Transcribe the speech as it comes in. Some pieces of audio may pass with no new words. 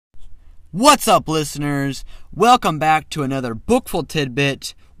What's up, listeners? Welcome back to another Bookful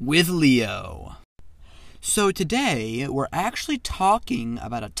Tidbit with Leo. So today, we're actually talking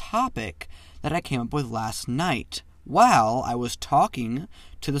about a topic that I came up with last night while I was talking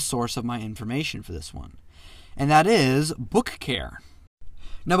to the source of my information for this one. And that is book care.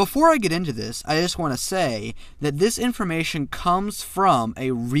 Now, before I get into this, I just want to say that this information comes from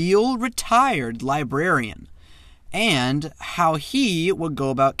a real retired librarian, and how he would go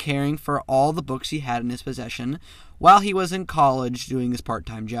about caring for all the books he had in his possession while he was in college doing his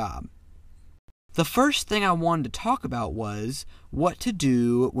part-time job. The first thing I wanted to talk about was what to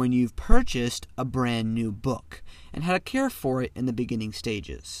do when you've purchased a brand new book and how to care for it in the beginning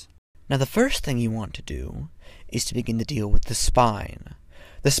stages. Now, the first thing you want to do is to begin to deal with the spine.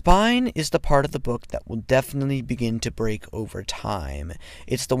 The spine is the part of the book that will definitely begin to break over time.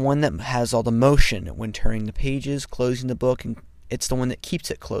 It's the one that has all the motion when turning the pages, closing the book, and it's the one that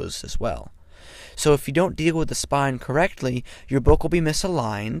keeps it closed as well. So if you don't deal with the spine correctly, your book will be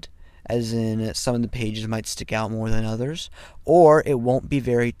misaligned, as in some of the pages might stick out more than others, or it won't be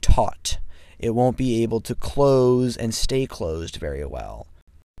very taut. It won't be able to close and stay closed very well.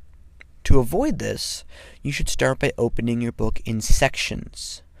 To avoid this, you should start by opening your book in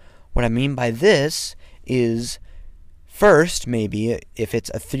sections. What I mean by this is, first, maybe if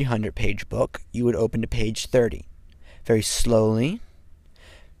it's a 300-page book, you would open to page 30. Very slowly,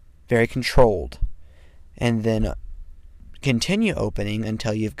 very controlled. And then continue opening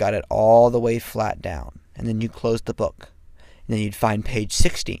until you've got it all the way flat down. And then you close the book. And then you'd find page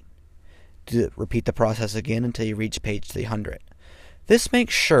 60. Repeat the process again until you reach page 300. This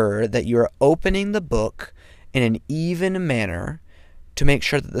makes sure that you are opening the book in an even manner to make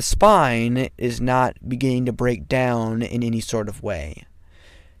sure that the spine is not beginning to break down in any sort of way.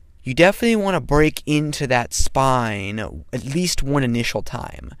 You definitely want to break into that spine at least one initial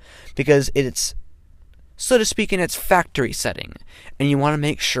time, because it's, so to speak, in its factory setting, and you want to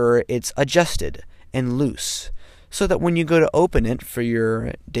make sure it's adjusted and loose, so that when you go to open it for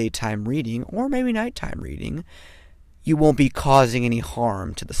your daytime reading, or maybe nighttime reading, you won't be causing any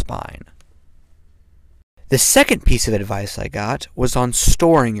harm to the spine. The second piece of advice I got was on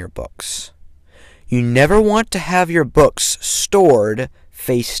storing your books. You never want to have your books stored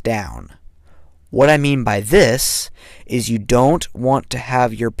face down. What I mean by this is you don't want to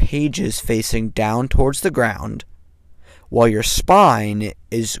have your pages facing down towards the ground while your spine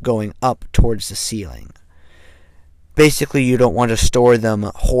is going up towards the ceiling. Basically, you don't want to store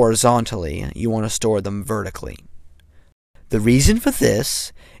them horizontally, you want to store them vertically. The reason for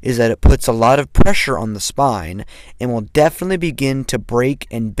this is that it puts a lot of pressure on the spine and will definitely begin to break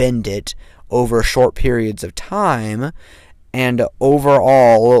and bend it over short periods of time, and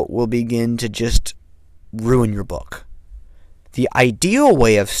overall will begin to just ruin your book. The ideal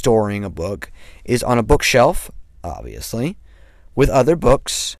way of storing a book is on a bookshelf, obviously, with other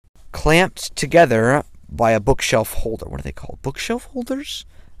books clamped together by a bookshelf holder. What are they called? Bookshelf holders?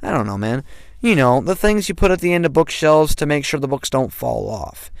 I don't know, man. You know, the things you put at the end of bookshelves to make sure the books don't fall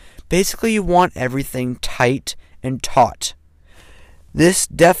off. Basically, you want everything tight and taut. This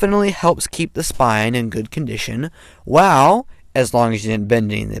definitely helps keep the spine in good condition, while, as long as you didn't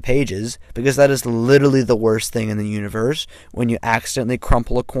bend any of the pages, because that is literally the worst thing in the universe, when you accidentally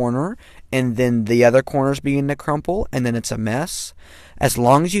crumple a corner, and then the other corners begin to crumple, and then it's a mess. As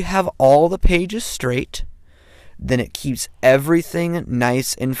long as you have all the pages straight, then it keeps everything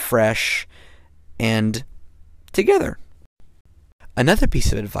nice and fresh and together. Another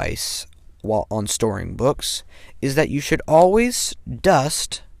piece of advice while on storing books is that you should always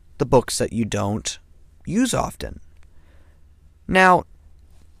dust the books that you don't use often. Now,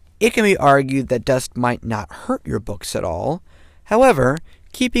 it can be argued that dust might not hurt your books at all. However,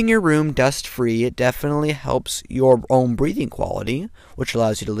 keeping your room dust-free, it definitely helps your own breathing quality, which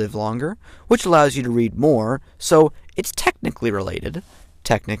allows you to live longer, which allows you to read more, so it's technically related,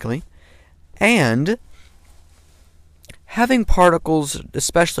 and having particles,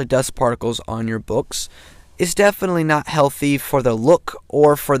 especially dust particles, on your books is definitely not healthy for the look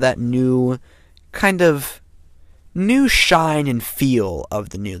or for that new shine and feel of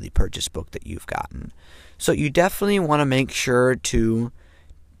the newly purchased book that you've gotten. So you definitely want to make sure to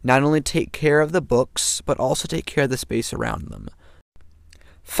not only take care of the books, but also take care of the space around them.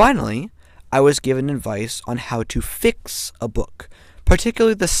 Finally, I was given advice on how to fix a book,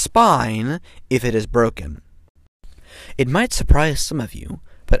 particularly the spine if it is broken. It might surprise some of you,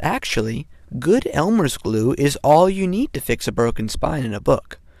 but actually, good Elmer's glue is all you need to fix a broken spine in a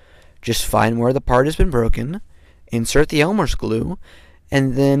book. Just find where the part has been broken, insert the Elmer's glue,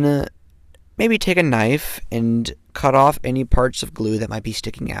 and then maybe take a knife and cut off any parts of glue that might be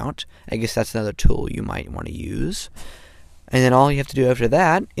sticking out. I guess that's another tool you might want to use. And then all you have to do after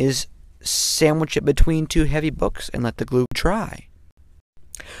that is sandwich it between two heavy books and let the glue dry.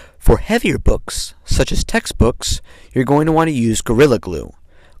 For heavier books, such as textbooks, you're going to want to use Gorilla Glue.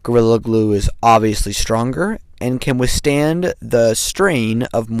 Gorilla Glue is obviously stronger and can withstand the strain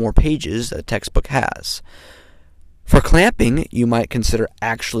of more pages that a textbook has. For clamping, you might consider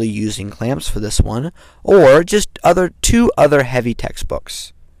actually using clamps for this one, or just two other heavy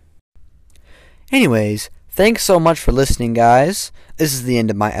textbooks. Anyways, thanks so much for listening, guys. This is the end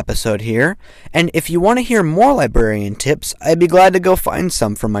of my episode here, and if you want to hear more librarian tips, I'd be glad to go find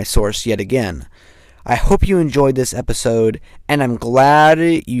some from my source yet again. I hope you enjoyed this episode, and I'm glad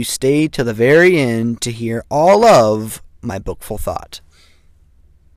you stayed till the very end to hear all of my bookful thought.